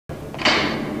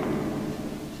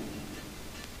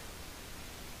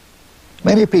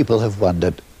Many people have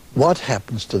wondered, what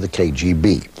happens to the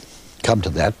KGB? Come to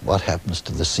that, what happens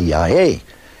to the CIA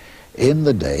in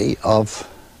the day of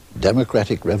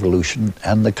democratic revolution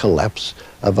and the collapse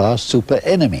of our super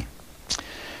enemy?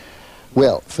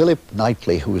 Well, Philip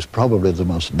Knightley, who is probably the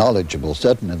most knowledgeable,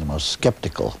 certainly the most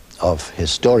skeptical of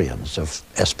historians of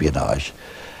espionage,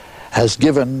 has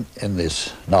given, in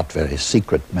this not very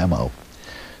secret memo,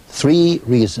 3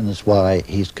 reasons why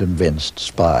he's convinced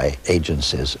spy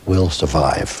agencies will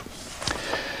survive.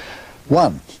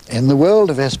 1, in the world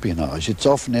of espionage, it's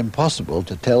often impossible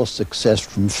to tell success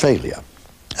from failure.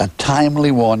 A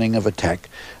timely warning of attack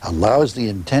allows the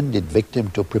intended victim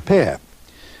to prepare,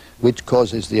 which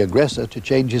causes the aggressor to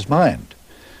change his mind.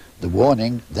 The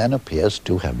warning then appears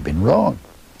to have been wrong.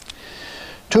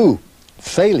 2,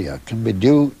 failure can be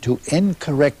due to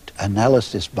incorrect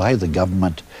analysis by the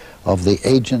government of the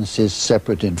agency's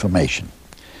separate information.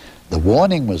 The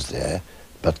warning was there,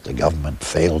 but the government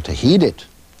failed to heed it.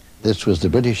 This was the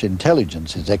British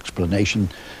intelligence's explanation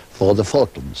for the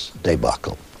Falklands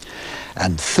debacle.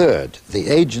 And 3rd, the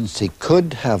agency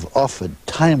could have offered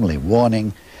timely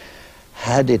warning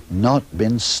had it not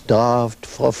been starved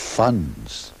for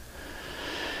funds.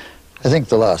 I think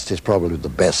the last is probably the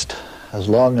best. As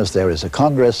long as there is a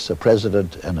Congress, a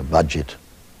president, and a budget,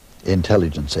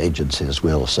 intelligence agencies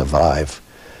will survive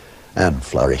and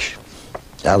flourish.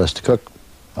 Alistair Cooke,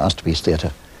 Masterpiece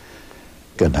Theatre.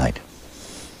 Good night.